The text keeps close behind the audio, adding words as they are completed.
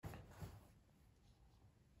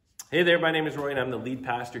Hey there, my name is Roy and I'm the lead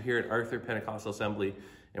pastor here at Arthur Pentecostal Assembly,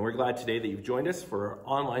 and we're glad today that you've joined us for our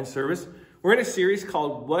online service. We're in a series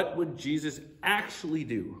called What Would Jesus Actually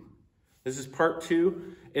Do? This is part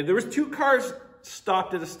 2, and there was 2 cars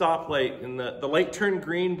stopped at a stoplight and the light turned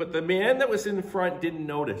green, but the man that was in front didn't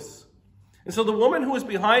notice. And so the woman who was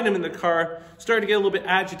behind him in the car started to get a little bit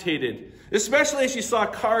agitated, especially as she saw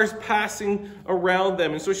cars passing around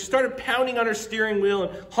them. And so she started pounding on her steering wheel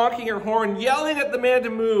and honking her horn, yelling at the man to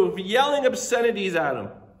move, yelling obscenities at him.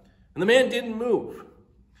 And the man didn't move.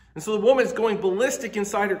 And so the woman's going ballistic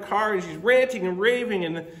inside her car, and she's ranting and raving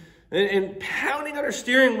and pounding on her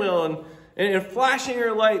steering wheel and flashing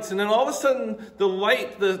her lights. And then all of a sudden,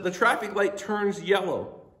 the traffic light turns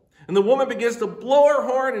yellow. And the woman begins to blow her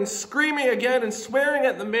horn and screaming again and swearing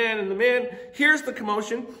at the man. And the man hears the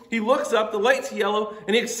commotion. He looks up, the light's yellow,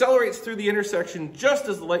 and he accelerates through the intersection just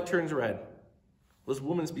as the light turns red. This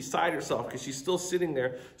woman's beside herself because she's still sitting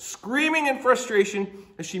there screaming in frustration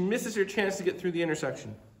as she misses her chance to get through the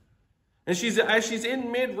intersection. And as she's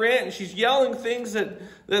in mid-rant and she's yelling things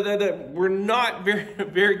that were not very,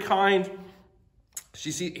 very kind,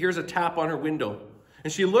 she hears a tap on her window.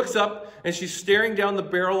 And she looks up and she's staring down the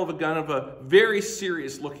barrel of a gun of a very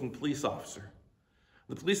serious looking police officer.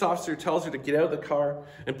 The police officer tells her to get out of the car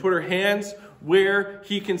and put her hands where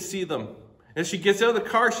he can see them. As she gets out of the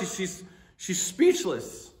car, she's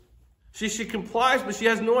speechless. She complies, but she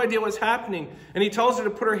has no idea what's happening. And he tells her to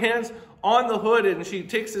put her hands on the hood, and she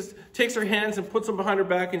takes her hands and puts them behind her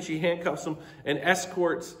back, and she handcuffs them and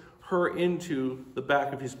escorts her into the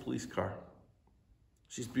back of his police car.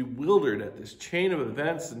 She's bewildered at this chain of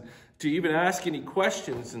events and to even ask any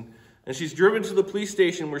questions. And she's driven to the police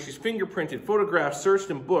station where she's fingerprinted, photographed, searched,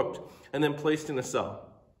 and booked, and then placed in a cell.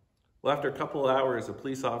 Well, after a couple of hours, a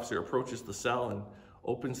police officer approaches the cell and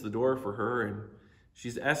opens the door for her, and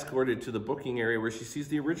she's escorted to the booking area where she sees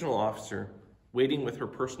the original officer waiting with her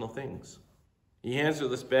personal things. He hands her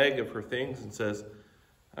this bag of her things and says,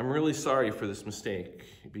 "I'm really sorry for this mistake.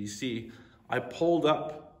 But you see, I pulled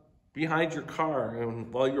up behind your car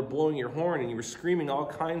and while you were blowing your horn and you were screaming all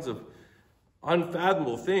kinds of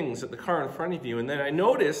unfathomable things at the car in front of you. And then I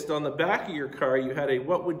noticed on the back of your car you had a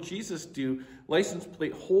 'What Would Jesus Do' license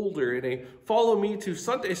plate holder and a 'Follow Me to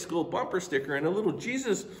Sunday School' bumper sticker and a little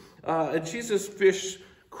a Jesus fish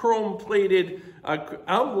chrome-plated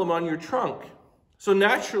emblem on your trunk. So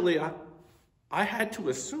naturally, I had to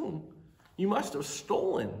assume you must have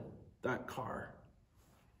stolen that car."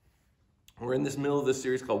 We're in this middle of this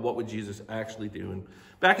series called What Would Jesus Actually Do? And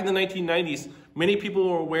back in the 1990s, many people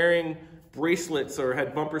were wearing bracelets or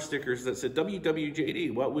had bumper stickers that said WWJD,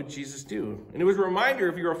 what would Jesus do? And it was a reminder,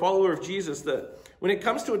 if you're a follower of Jesus, that when it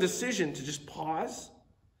comes to a decision, to just pause,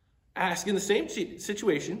 ask in the same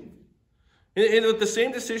situation, with the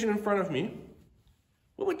same decision in front of me,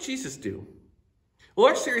 what would Jesus do? Well,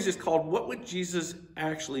 our series is called What Would Jesus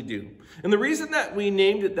Actually Do? And the reason that we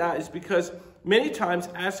named it that is because many times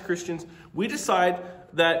as Christians, we decide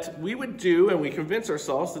that we would do, and we convince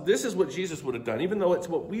ourselves that this is what Jesus would have done, even though it's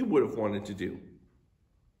what we would have wanted to do.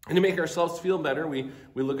 And to make ourselves feel better, we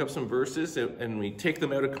look up some verses and we take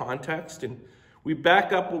them out of context and we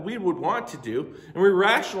back up what we would want to do, and we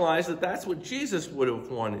rationalize that that's what Jesus would have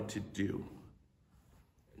wanted to do.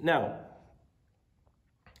 Now,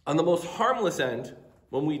 on the most harmless end,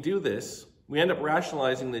 when we do this, we end up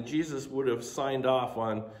rationalizing that Jesus would have signed off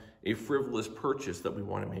on a frivolous purchase that we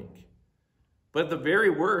want to make. But at the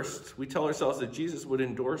very worst, we tell ourselves that Jesus would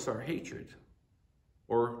endorse our hatred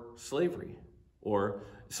or slavery or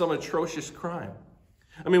some atrocious crime.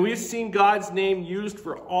 I mean, we've seen God's name used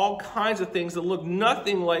for all kinds of things that look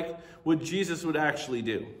nothing like what Jesus would actually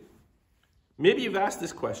do. Maybe you've asked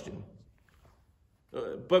this question,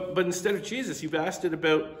 but instead of Jesus, you've asked it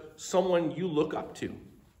about someone you look up to.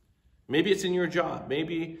 Maybe it's in your job.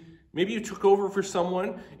 Maybe you took over for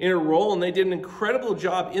someone in a role and they did an incredible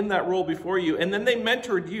job in that role before you, and then they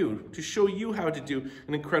mentored you to show you how to do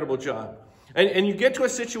an incredible job. And you get to a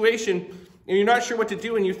situation and you're not sure what to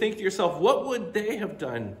do, and you think to yourself, what would they have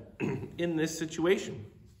done in this situation?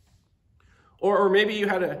 Or maybe you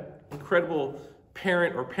had an incredible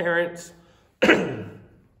parent or parents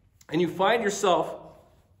and you find yourself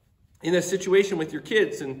in a situation with your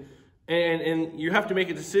kids and you have to make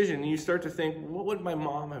a decision, and you start to think, what would my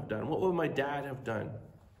mom have done? What would my dad have done?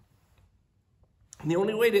 And the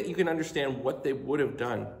only way that you can understand what they would have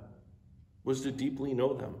done was to deeply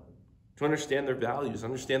know them, to understand their values,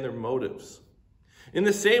 understand their motives. In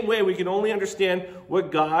the same way, we can only understand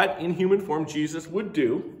what God, in human form, Jesus, would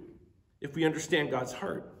do if we understand God's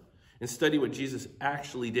heart and study what Jesus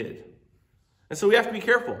actually did. And so we have to be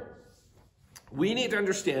careful. We need to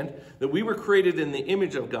understand that we were created in the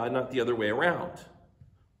image of God, not the other way around.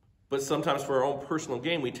 But sometimes for our own personal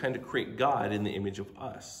gain, we tend to create God in the image of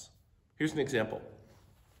us. Here's an example.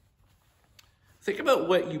 Think about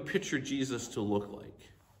what you picture Jesus to look like.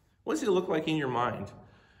 What does he look like in your mind?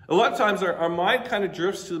 A lot of times our mind kind of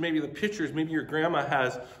drifts to maybe the pictures maybe your grandma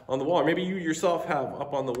has on the wall, or maybe you yourself have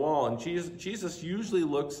up on the wall. And Jesus usually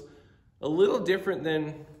looks a little different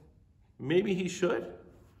than maybe he should.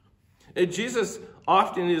 And Jesus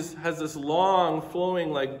often has this long,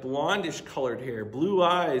 flowing, like blondish colored hair, blue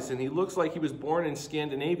eyes, and he looks like he was born in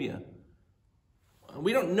Scandinavia.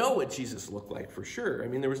 We don't know what Jesus looked like for sure. I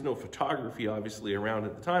mean, there was no photography obviously around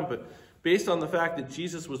at the time, but based on the fact that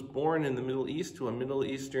Jesus was born in the Middle East to a Middle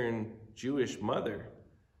Eastern Jewish mother,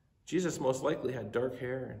 Jesus most likely had dark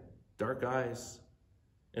hair and dark eyes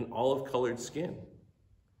and olive-colored skin.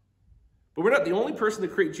 But we're not the only person to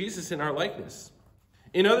create Jesus in our likeness.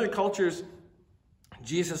 In other cultures,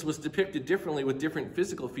 Jesus was depicted differently with different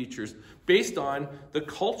physical features based on the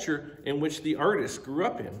culture in which the artist grew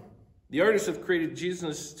up in. The artists have created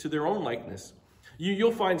Jesus to their own likeness.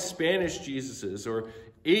 You'll find Spanish Jesuses or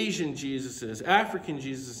Asian Jesuses, African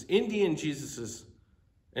Jesuses, Indian Jesuses,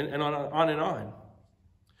 and on and on.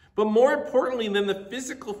 But more importantly than the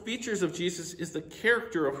physical features of Jesus is the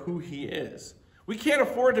character of who he is. We can't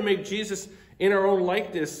afford to make Jesus in our own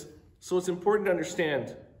likeness, so it's important to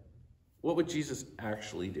understand, what would Jesus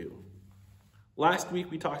actually do? Last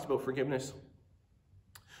week we talked about forgiveness.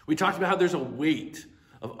 We talked about how there's a weight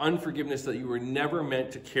of unforgiveness that you were never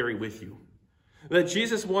meant to carry with you. That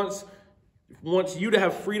Jesus wants you to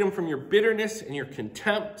have freedom from your bitterness and your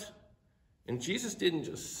contempt. And Jesus didn't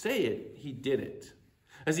just say it, he did it.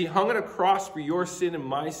 As he hung on a cross for your sin and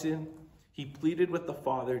my sin, he pleaded with the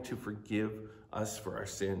Father to forgive us for our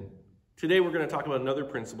sin. Today we're going to talk about another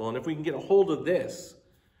principle, and if we can get a hold of this,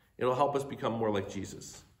 it'll help us become more like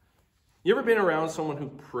Jesus. You ever been around someone who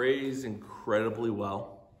prays incredibly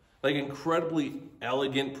well? Like incredibly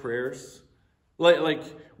elegant prayers? Like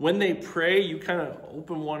when they pray, you kind of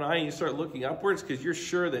open one eye and you start looking upwards because you're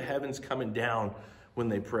sure that heaven's coming down when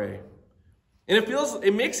they pray. And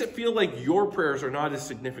it makes it feel like your prayers are not as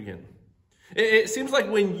significant. It seems like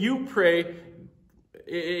when you pray,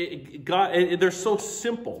 they're so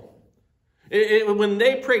simple. When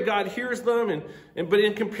they pray, God hears them, but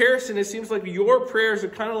in comparison, it seems like your prayers are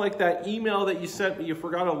kind of like that email that you sent, but you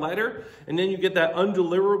forgot a letter, and then you get that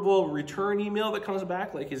undeliverable return email that comes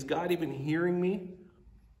back, like, is God even hearing me?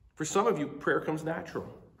 For some of you, prayer comes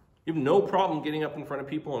natural. You have no problem getting up in front of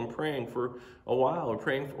people and praying for a while, or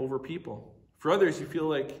praying over people. For others, you feel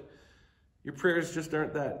like your prayers just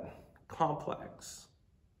aren't that complex.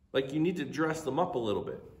 Like you need to dress them up a little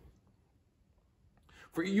bit.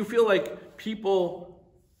 For you feel like for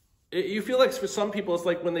some people, it's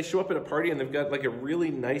like when they show up at a party and they've got like a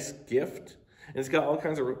really nice gift and it's got all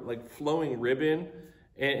kinds of like flowing ribbon.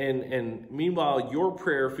 And meanwhile, your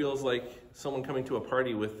prayer feels like someone coming to a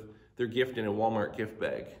party with their gift in a Walmart gift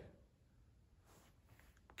bag.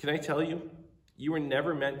 Can I tell you, you were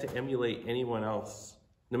never meant to emulate anyone else,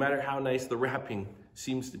 no matter how nice the wrapping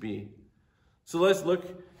seems to be. So let's look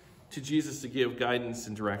to Jesus to give guidance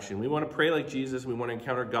and direction. We want to pray like Jesus. We want to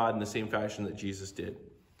encounter God in the same fashion that Jesus did.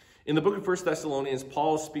 In the book of 1 Thessalonians,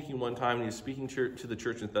 Paul is speaking one time, and he's speaking to the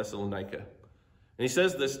church in Thessalonica. And he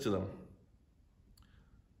says this to them: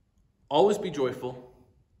 always be joyful,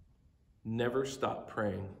 never stop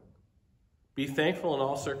praying. Be thankful in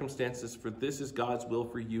all circumstances, for this is God's will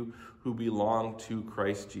for you who belong to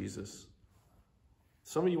Christ Jesus.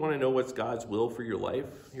 Some of you want to know what's God's will for your life?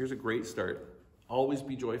 Here's a great start. Always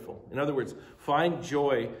be joyful. In other words, find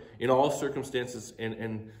joy in all circumstances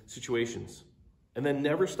and situations. And then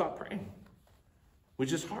never stop praying,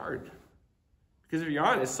 which is hard. Because if you're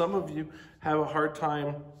honest, some of you have a hard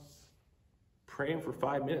time praying for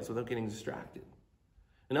 5 minutes without getting distracted.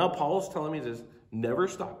 And now Paul's telling me to never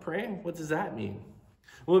stop praying. What does that mean?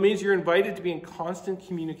 Well, it means you're invited to be in constant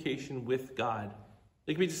communication with God.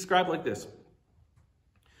 It can be described like this.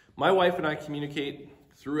 My wife and I communicate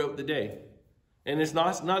throughout the day. And it's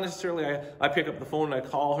not necessarily I pick up the phone and I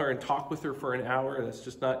call her and talk with her for an hour. That's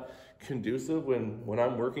just not conducive when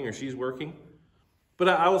I'm working or she's working. But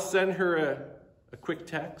I will send her a quick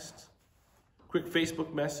text, quick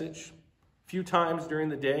Facebook message, a few times during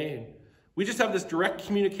the day. And we just have this direct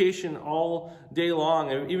communication all day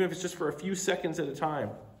long, even if it's just for a few seconds at a time.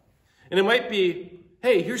 And it might be,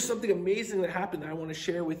 hey, here's something amazing that happened that I want to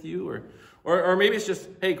share with you. Or maybe it's just,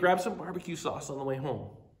 hey, grab some barbecue sauce on the way home.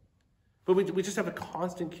 But we just have a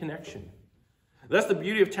constant connection. That's the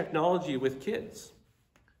beauty of technology with kids.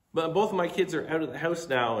 But both of my kids are out of the house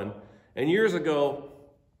now. And years ago,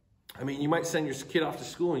 I mean, you might send your kid off to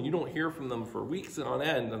school and you don't hear from them for weeks and on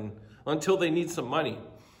end until they need some money.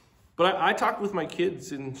 But I talk with my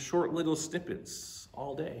kids in short little snippets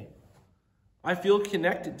all day. I feel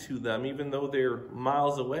connected to them even though they're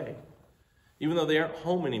miles away, even though they aren't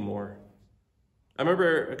home anymore. I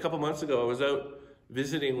remember a couple months ago, I was out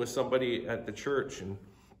visiting with somebody at the church, and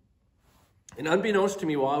unbeknownst to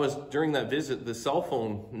me while I was during that visit, the cell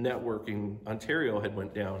phone network in Ontario had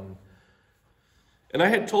went down. And I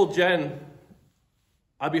had told Jen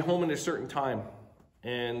I'd be home at a certain time.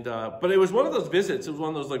 And but it was one of those visits. It was one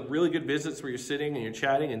of those like really good visits where you're sitting and you're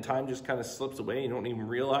chatting and time just kind of slips away. You don't even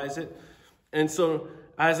realize it. And so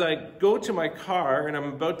as I go to my car and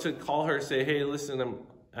I'm about to call her and say, hey, listen,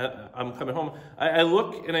 I'm coming home. I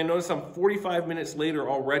look and I notice I'm 45 minutes later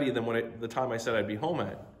already than the time I said I'd be home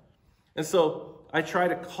at. And so I try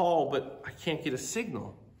to call, but I can't get a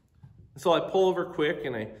signal. And so I pull over quick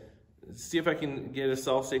and I see if I can get a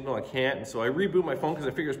cell signal. I can't. And so I reboot my phone because I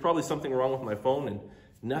figure there's probably something wrong with my phone, and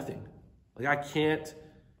nothing. Like I can't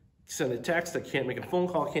send a text. I can't make a phone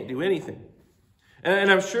call. I can't do anything.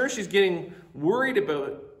 And I'm sure she's getting worried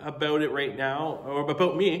about it right now, or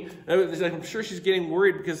about me. I'm sure she's getting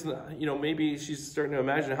worried because, you know, maybe she's starting to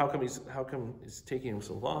imagine how come it's taking him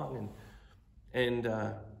so long, and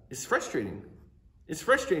it's frustrating. It's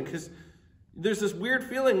frustrating because there's this weird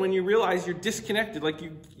feeling when you realize you're disconnected, like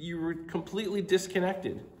you're completely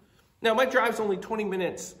disconnected. Now my drive's only 20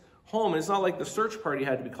 minutes home. It's not like the search party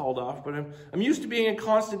had to be called off, but I'm used to being in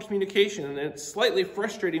constant communication, and it's slightly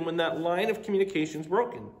frustrating when that line of communication is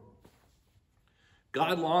broken.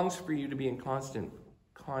 God longs for you to be in constant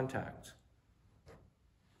contact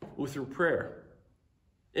through prayer.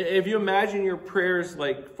 If you imagine your prayers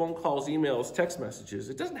like phone calls, emails, text messages,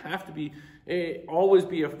 it doesn't have to always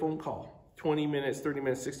be a phone call, 20 minutes, 30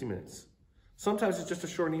 minutes, 60 minutes. Sometimes it's just a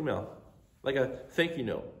short email, like a thank you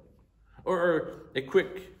note, or a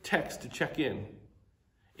quick text to check in.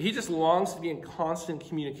 He just longs to be in constant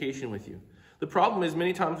communication with you. The problem is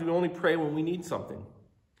many times we only pray when we need something.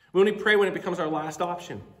 We only pray when it becomes our last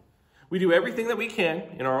option. We do everything that we can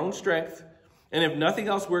in our own strength, and if nothing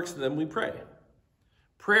else works, then we pray.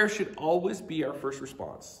 Prayer should always be our first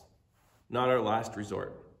response, not our last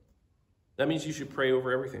resort. That means you should pray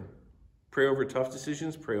over everything. Pray over tough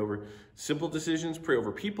decisions, pray over simple decisions, pray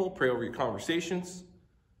over people, pray over your conversations.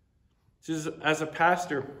 As a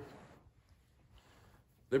pastor,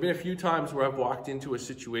 there have been a few times where I've walked into a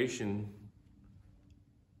situation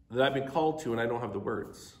that I've been called to and I don't have the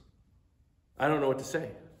words. I don't know what to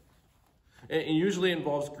say. It usually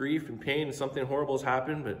involves grief and pain and something horrible has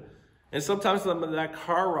happened, and sometimes that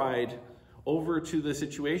car ride over to the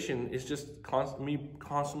situation is just me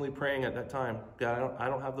constantly praying at that time. God, I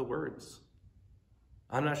don't have the words.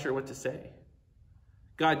 I'm not sure what to say.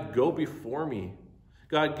 God, go before me.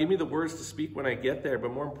 God, give me the words to speak when I get there,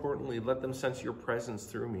 but more importantly, let them sense your presence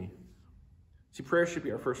through me. See, prayer should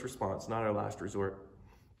be our first response, not our last resort.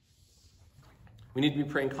 We need to be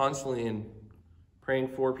praying constantly and praying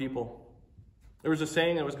for people. There was a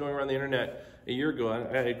saying that was going around the internet a year ago,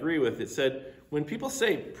 I agree with. It said, when people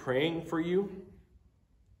say praying for you,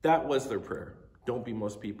 that was their prayer. Don't be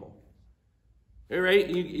most people. Right?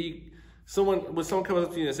 When someone comes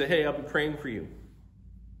up to you and say, hey, I'll be praying for you.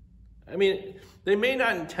 I mean, they may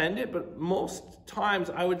not intend it, but most times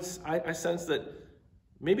I sense that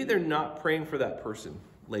maybe they're not praying for that person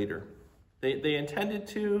later. They intended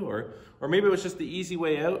to, or maybe it was just the easy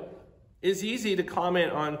way out. It's easy to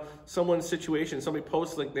comment on someone's situation. Somebody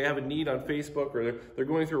posts like they have a need on Facebook, or they're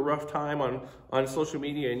going through a rough time on social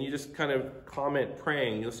media, and you just kind of comment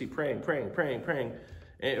praying. You'll see praying, or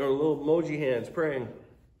little emoji hands praying,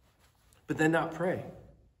 but then not pray.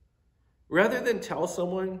 Rather than tell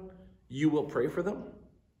someone you will pray for them,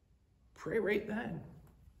 pray right then.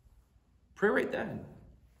 Pray right then.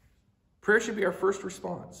 Prayer should be our first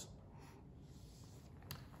response.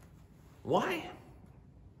 Why?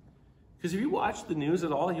 Because if you watch the news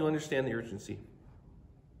at all, you'll understand the urgency.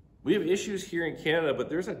 We have issues here in Canada, but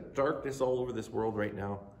there's a darkness all over this world right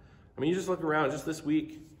now. I mean, you just look around, just this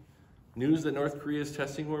week, news that North Korea is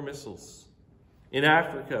testing more missiles. In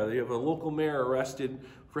Africa, they have a local mayor arrested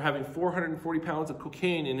for having 440 pounds of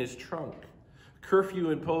cocaine in his trunk.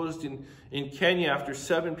 Curfew imposed in Kenya after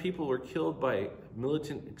 7 people were killed by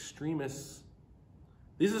militant extremists.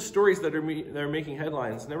 These are the stories that are making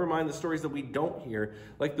headlines. Never mind the stories that we don't hear,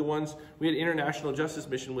 like the ones we had International Justice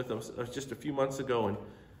Mission with us just a few months ago, and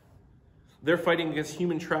they're fighting against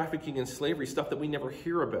human trafficking and slavery, stuff that we never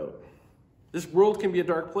hear about. This world can be a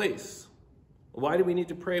dark place. Why do we need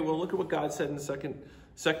to pray? Well, look at what God said in the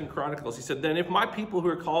Second Chronicles. He said, then if my people who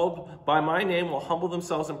are called by my name will humble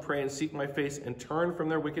themselves and pray and seek my face and turn from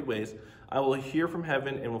their wicked ways, I will hear from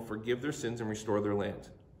heaven and will forgive their sins and restore their land.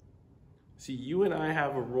 See, you and I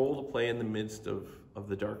have a role to play in the midst of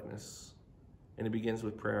the darkness. And it begins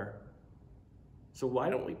with prayer. So why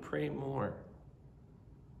don't we pray more?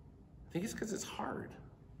 I think it's because it's hard.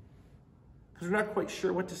 Because we're not quite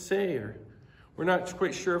sure what to say, or we're not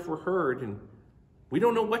quite sure if we're heard, and we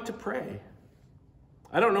don't know what to pray.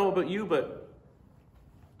 I don't know about you, but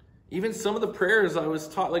even some of the prayers I was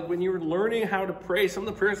taught, like when you were learning how to pray, some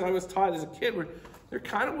of the prayers I was taught as a kid they're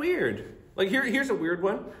kind of weird. Like here's a weird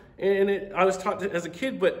one, and I was taught as a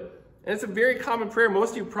kid, and it's a very common prayer.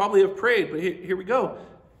 Most of you probably have prayed, but here we go.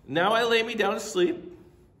 Now I lay me down to sleep.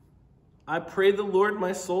 I pray the Lord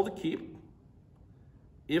my soul to keep.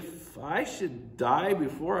 If I should die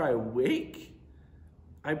before I wake,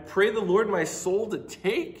 I pray the Lord my soul to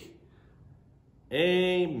take.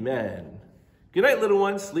 Amen. Good night, little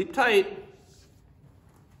one. Sleep tight.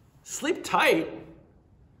 Sleep tight?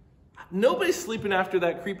 Nobody's sleeping after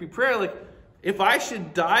that creepy prayer. Like, if I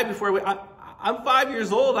should die before I wake, I'm 5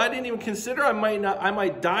 years old. I didn't even consider I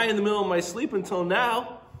might die in the middle of my sleep until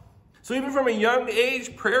now. So even from a young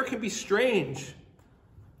age, prayer can be strange,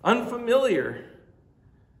 unfamiliar.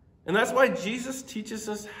 And that's why Jesus teaches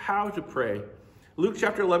us how to pray. Luke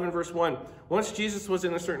chapter 11, verse 1. Once Jesus was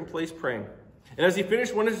in a certain place praying. And as he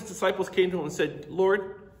finished, one of his disciples came to him and said,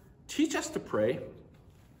 Lord, teach us to pray.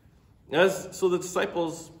 So the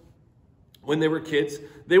disciples, when they were kids,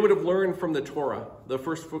 they would have learned from the Torah, the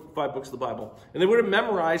first 5 books of the Bible. And they would have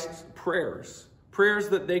memorized prayers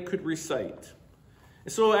that they could recite.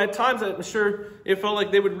 And so at times, I'm sure it felt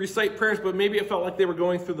like they would recite prayers, but maybe it felt like they were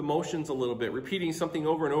going through the motions a little bit, repeating something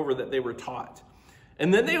over and over that they were taught.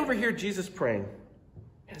 And then they overhear Jesus praying.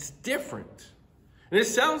 And it's different. And it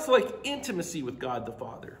sounds like intimacy with God the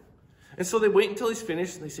Father. And so they wait until he's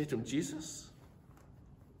finished and they say to him, Jesus,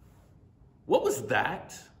 what was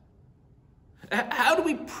that? How do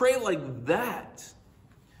we pray like that?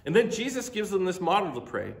 And then Jesus gives them this model to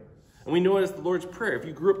pray. And we know it as the Lord's Prayer. If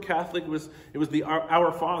you grew up Catholic, it was the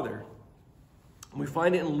Our Father. And we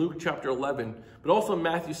find it in Luke chapter 11, but also in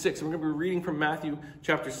Matthew 6. And we're going to be reading from Matthew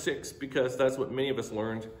chapter 6 because that's what many of us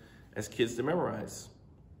learned as kids to memorize.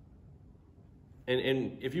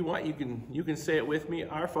 And if you want, you can say it with me.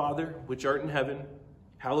 Our Father, which art in heaven,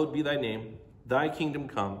 hallowed be thy name. Thy kingdom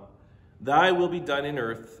come. Thy will be done in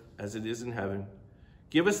earth as it is in heaven.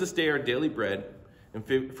 Give us this day our daily bread, and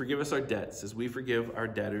forgive us our debts as we forgive our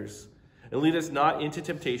debtors. And lead us not into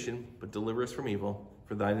temptation, but deliver us from evil.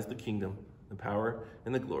 For thine is the kingdom, the power,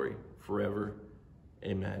 and the glory forever.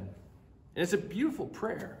 Amen. And it's a beautiful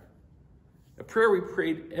prayer. A prayer we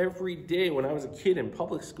prayed every day when I was a kid in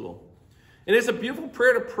public school. And it's a beautiful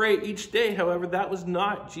prayer to pray each day. However, that was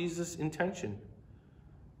not Jesus' intention.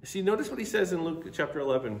 See, notice what he says in Luke chapter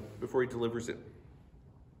 11 before he delivers it.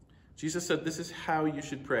 Jesus said, this is how you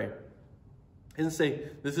should pray. He doesn't say,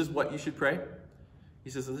 this is what you should pray. He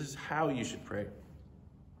says, this is how you should pray.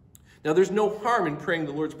 Now, there's no harm in praying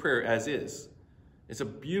the Lord's Prayer as is. It's a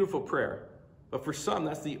beautiful prayer. But for some,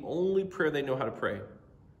 that's the only prayer they know how to pray.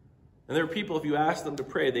 And there are people, if you ask them to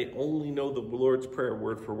pray, they only know the Lord's Prayer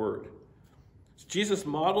word for word. So Jesus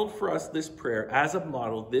modeled for us this prayer as a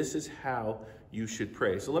model. This is how you should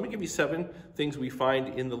pray. So let me give you 7 things we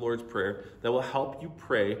find in the Lord's Prayer that will help you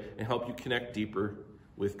pray and help you connect deeper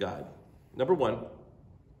with God. Number 1,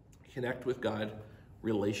 connect with God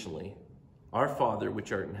relationally. Our Father,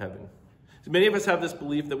 which art in heaven. So many of us have this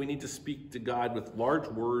belief that we need to speak to God with large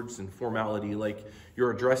words and formality, like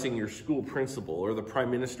you're addressing your school principal or the Prime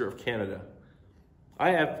Minister of Canada. I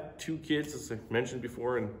have 2 kids, as I mentioned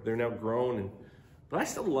before, and they're now grown. But I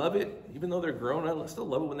still love it, even though they're grown, I still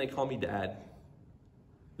love it when they call me Dad.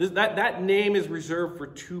 That name is reserved for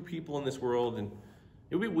 2 people in this world, and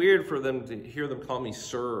it would be weird for them to hear them call me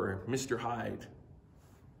Sir or Mr. Hyde.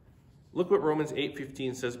 Look what Romans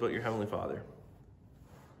 8:15 says about your Heavenly Father.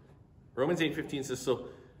 Romans 8:15 says, so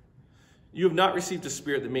you have not received a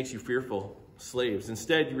spirit that makes you fearful slaves.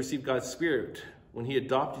 Instead, you received God's Spirit when he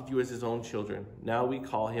adopted you as his own children. Now we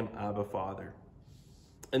call him Abba Father.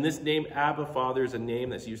 And this name, Abba Father, is a name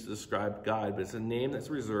that's used to describe God, but it's a name that's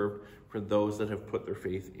reserved for those that have put their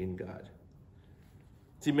faith in God.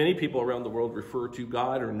 See, many people around the world refer to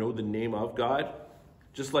God or know the name of God,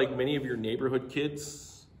 just like many of your neighborhood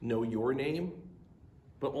kids know your name,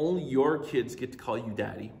 but only your kids get to call you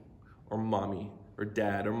Daddy or Mommy or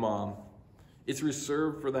Dad or Mom. It's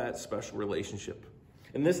reserved for that special relationship.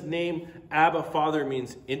 And this name, Abba Father,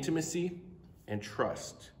 means intimacy and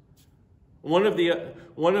trust. One of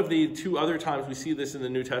the two other times we see this in the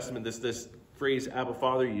New Testament, this phrase Abba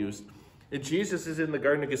Father used. And Jesus is in the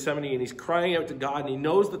Garden of Gethsemane and he's crying out to God and he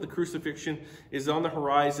knows that the crucifixion is on the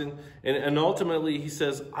horizon. And ultimately he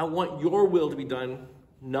says, I want your will to be done,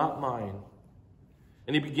 not mine.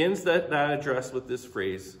 And he begins that address with this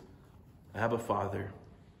phrase, Abba Father.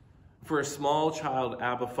 For a small child,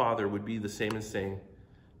 Abba Father would be the same as saying,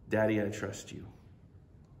 Daddy, I trust you.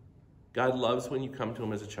 God loves when you come to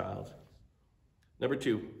him as a child. Number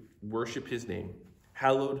 2, worship his name.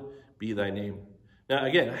 Hallowed be thy name. Now,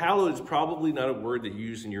 again, hallowed is probably not a word that you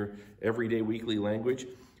use in your everyday weekly language,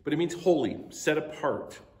 but it means holy, set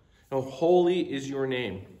apart. Now, holy is your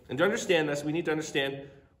name. And to understand this, we need to understand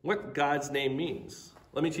what God's name means.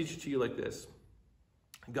 Let me teach it to you like this.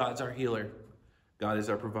 God's our healer. God is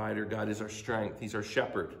our provider. God is our strength. He's our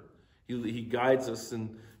shepherd. He guides us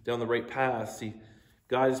down the right paths.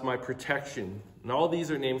 God is my protection. And all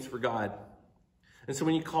these are names for God. And so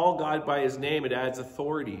when you call God by his name, it adds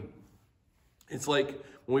authority. It's like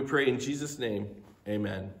when we pray in Jesus' name,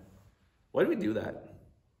 amen. Why do we do that?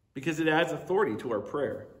 Because it adds authority to our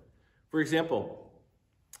prayer. For example,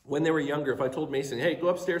 when they were younger, if I told Mason, hey, go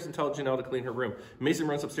upstairs and tell Janelle to clean her room. Mason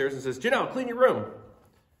runs upstairs and says, Janelle, clean your room.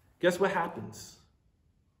 Guess what happens?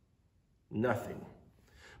 Nothing.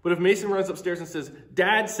 But if Mason runs upstairs and says,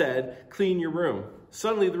 Dad said, clean your room.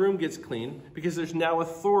 Suddenly the room gets clean because there's now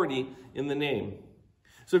authority in the name.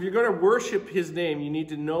 So if you're going to worship his name, you need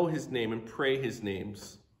to know his name and pray his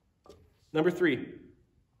names. Number 3,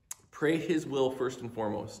 pray his will first and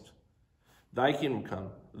foremost. Thy kingdom come,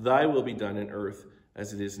 thy will be done in earth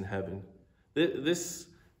as it is in heaven. This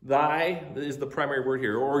thy is the primary word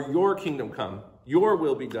here, or your kingdom come, your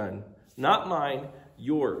will be done, not mine,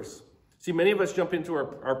 yours. See, many of us jump into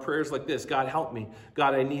our prayers like this. God, help me.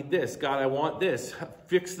 God, I need this. God, I want this.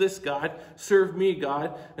 Fix this, God. Serve me,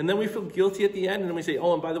 God. And then we feel guilty at the end. And then we say,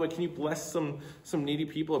 oh, and by the way, can you bless some needy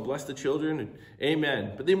people or bless the children? And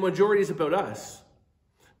amen. But the majority is about us.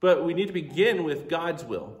 But we need to begin with God's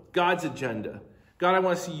will, God's agenda. God, I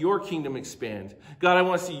want to see your kingdom expand. God, I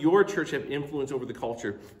want to see your church have influence over the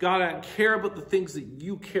culture. God, I care about the things that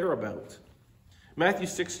you care about. Matthew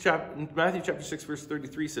chapter 6, verse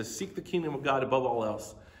 33 says, seek the kingdom of God above all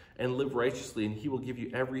else and live righteously, and he will give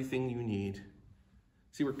you everything you need.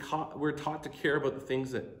 See, we're taught to care about the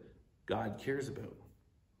things that God cares about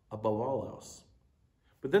above all else.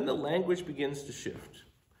 But then the language begins to shift.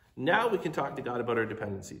 Now we can talk to God about our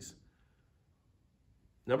dependencies.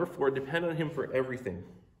 Number 4, depend on him for everything.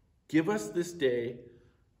 Give us this day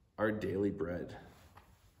our daily bread.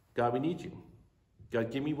 God, we need you.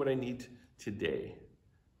 God, give me what I need today.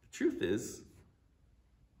 The truth is,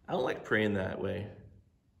 I don't like praying that way.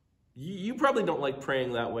 You probably don't like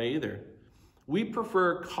praying that way either. We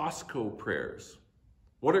prefer Costco prayers.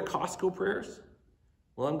 What are Costco prayers?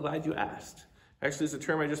 Well, I'm glad you asked. Actually, it's a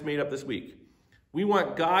term I just made up this week. We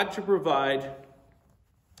want God to provide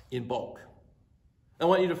in bulk. I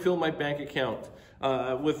want you to fill my bank account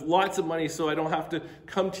with lots of money so I don't have to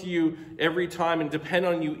come to you every time and depend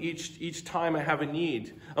on you each time I have a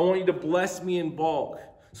need. I want you to bless me in bulk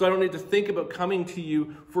so I don't need to think about coming to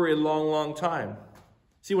you for a long, long time.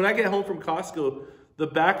 See, when I get home from Costco, the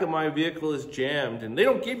back of my vehicle is jammed and they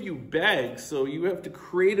don't give you bags, so you have to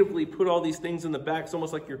creatively put all these things in the back. It's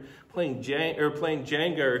almost like you're playing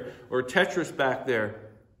Jenga or Tetris back there.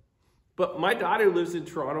 But my daughter lives in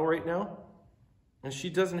Toronto right now, and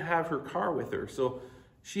she doesn't have her car with her, so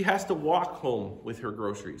she has to walk home with her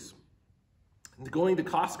groceries. And going to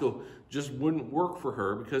Costco just wouldn't work for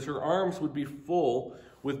her because her arms would be full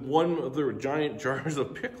with one of their giant jars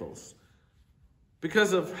of pickles.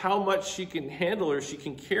 Because of how much she can handle or she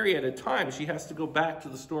can carry at a time, she has to go back to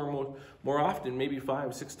the store more often, maybe 5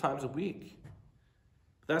 or 6 times a week.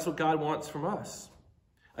 That's what God wants from us.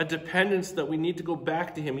 A dependence that we need to go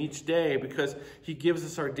back to him each day because he gives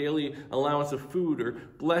us our daily allowance of food or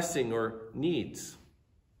blessing or needs.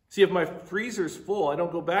 See, if my freezer's full, I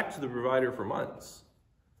don't go back to the provider for months.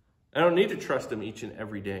 I don't need to trust him each and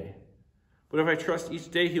every day. But if I trust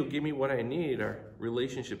each day he'll give me what I need, our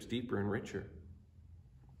relationship's deeper and richer.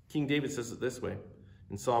 King David says it this way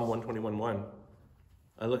in Psalm 121:1.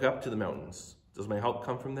 I look up to the mountains. Does my help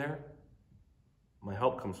come from there? My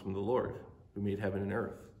help comes from the Lord, who made heaven and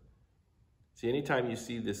earth. See, anytime you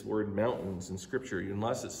see this word mountains in Scripture,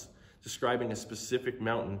 unless it's describing a specific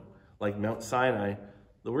mountain, like Mount Sinai,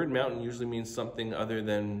 the word mountain usually means something other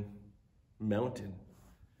than mountain.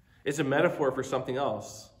 It's a metaphor for something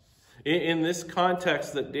else. In this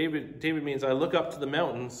context that David means, I look up to the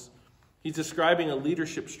mountains, he's describing a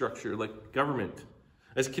leadership structure like government.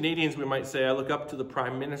 As Canadians, we might say, I look up to the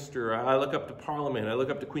Prime Minister, I look up to Parliament, I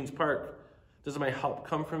look up to Queen's Park. Does my help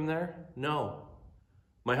come from there? No.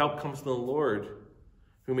 My help comes from the Lord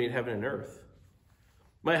who made heaven and earth.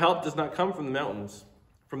 My help does not come from the mountains,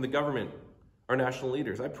 from the government, our national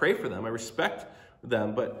leaders. I pray for them. I respect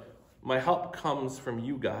them, but my help comes from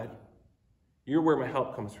you, God. You're where my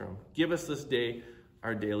help comes from. Give us this day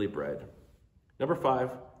our daily bread. Number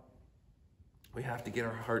 5, we have to get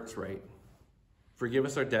our hearts right. Forgive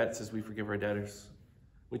us our debts as we forgive our debtors.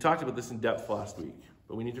 We talked about this in depth last week,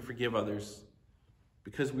 but we need to forgive others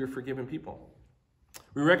because we are forgiven people.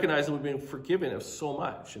 We recognize that we've been forgiven of so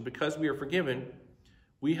much, and because we are forgiven,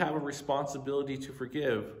 we have a responsibility to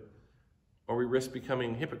forgive, or we risk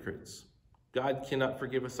becoming hypocrites. God cannot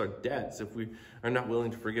forgive us our debts if we are not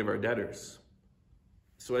willing to forgive our debtors.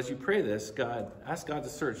 So as you pray this, ask God to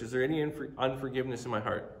search. Is there any unforgiveness in my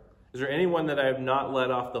heart? Is there anyone that I have not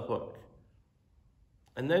let off the hook?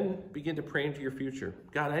 And then begin to pray into your future.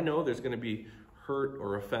 God, I know there's going to be hurt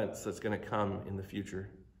or offense that's going to come in the future.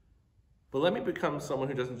 But let me become someone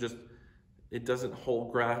who doesn't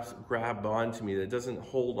grab onto me, that doesn't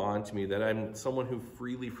hold on to me, that I'm someone who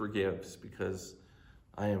freely forgives because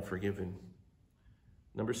I am forgiven.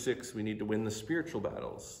 Number 6, we need to win the spiritual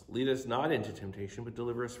battles. Lead us not into temptation, but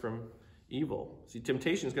deliver us from evil. See,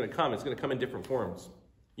 temptation is going to come. It's going to come in different forms.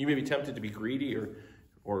 You may be tempted to be greedy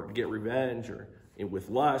or to get revenge or with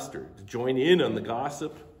lust or to join in on the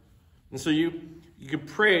gossip. And so you can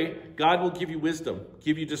pray, God will give you wisdom,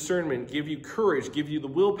 give you discernment, give you courage, give you the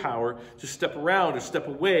willpower to step around or step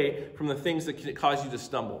away from the things that can cause you to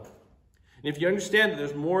stumble. And if you understand that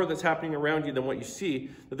there's more that's happening around you than what you see,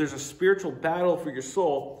 that there's a spiritual battle for your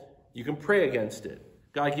soul, you can pray against it.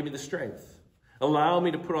 God, give me the strength. Allow me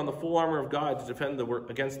to put on the full armor of God to defend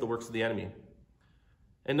against the works of the enemy.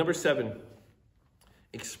 And number 7,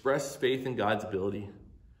 express faith in God's ability.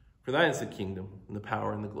 For thine is the kingdom and the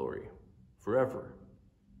power and the glory forever.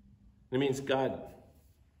 And it means, God,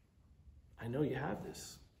 I know you have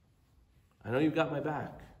this. I know you've got my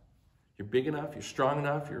back. You're big enough, you're strong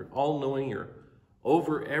enough, you're all-knowing, you're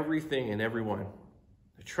over everything and everyone.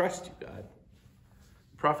 I trust you, God.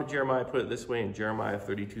 The prophet Jeremiah put it this way in Jeremiah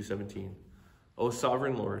 32:17. O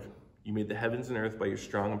sovereign Lord, you made the heavens and earth by your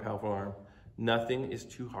strong and powerful arm. Nothing is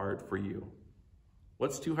too hard for you.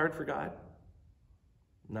 What's too hard for God?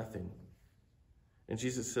 Nothing. And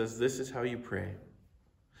Jesus says, this is how you pray.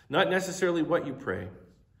 Not necessarily what you pray,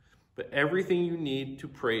 but everything you need to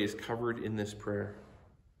pray is covered in this prayer.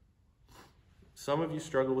 Some of you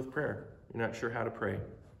struggle with prayer. You're not sure how to pray,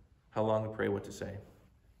 how long to pray, what to say.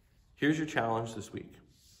 Here's your challenge this week.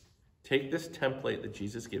 Take this template that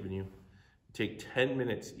Jesus has given you. Take 10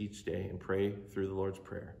 minutes each day and pray through the Lord's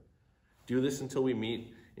Prayer. Do this until we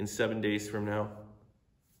meet in 7 days from now.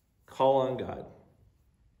 Call on God.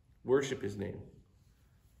 Worship his name.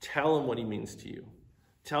 Tell him what he means to you.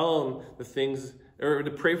 Tell him the things, or to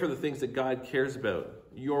pray for the things that God cares about.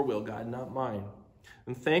 Your will, God, not mine.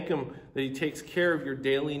 And thank him that he takes care of your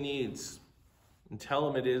daily needs. And tell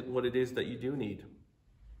him what it is that you do need.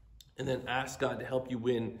 And then ask God to help you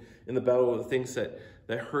win in the battle of the things that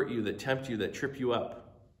hurt you, that tempt you, that trip you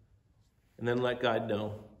up. And then let God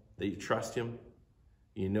know that you trust him.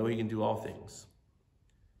 You know he can do all things.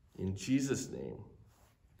 In Jesus' name,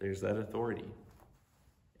 there's that authority.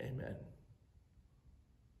 Amen.